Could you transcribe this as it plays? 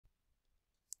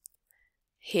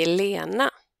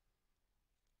Helena.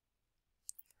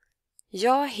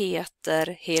 Jag heter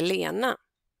Helena.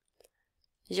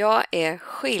 Jag är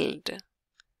skild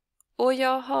och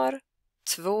jag har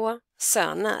 2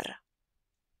 söner.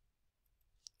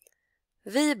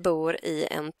 Vi bor i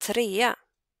en 3.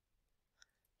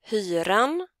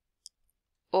 Hyran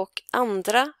och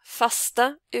andra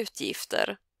fasta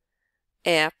utgifter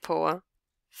är på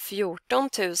 14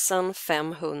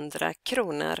 500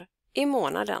 kronor i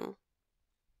månaden.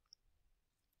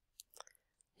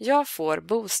 Jag får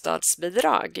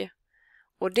bostadsbidrag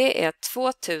och det är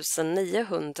 2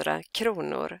 900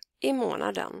 kronor i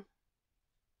månaden.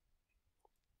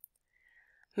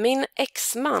 Min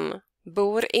exman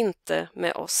bor inte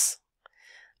med oss,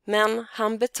 men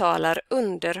han betalar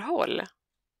underhåll.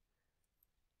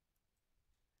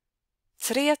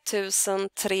 3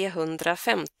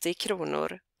 350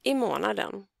 kronor i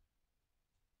månaden.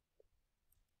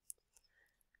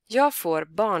 Jag får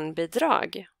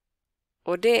barnbidrag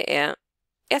och det är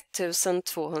 1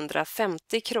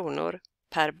 250 kronor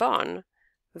per barn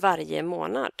varje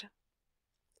månad.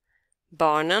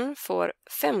 Barnen får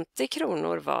 50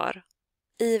 kronor var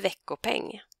i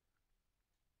veckopeng.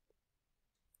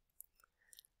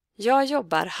 Jag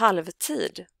jobbar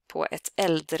halvtid på ett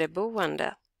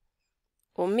äldreboende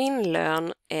och min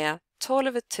lön är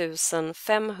 12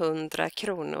 500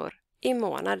 kronor i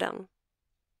månaden.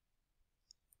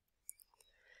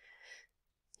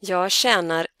 Jag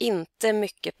tjänar inte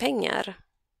mycket pengar,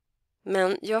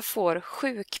 men jag får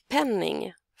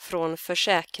sjukpenning från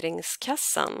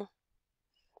Försäkringskassan.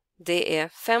 Det är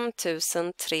 5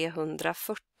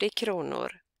 340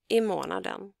 kronor i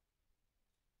månaden.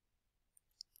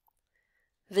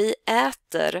 Vi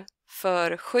äter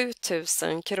för 7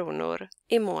 000 kronor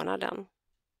i månaden.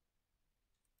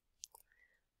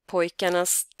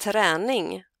 Pojkarnas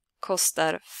träning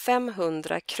kostar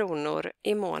 500 kronor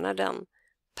i månaden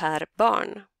per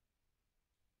barn.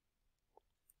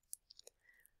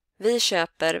 Vi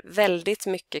köper väldigt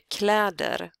mycket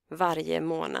kläder varje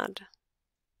månad.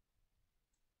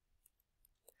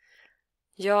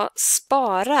 Jag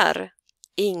sparar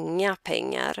inga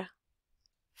pengar,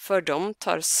 för de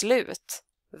tar slut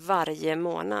varje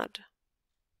månad.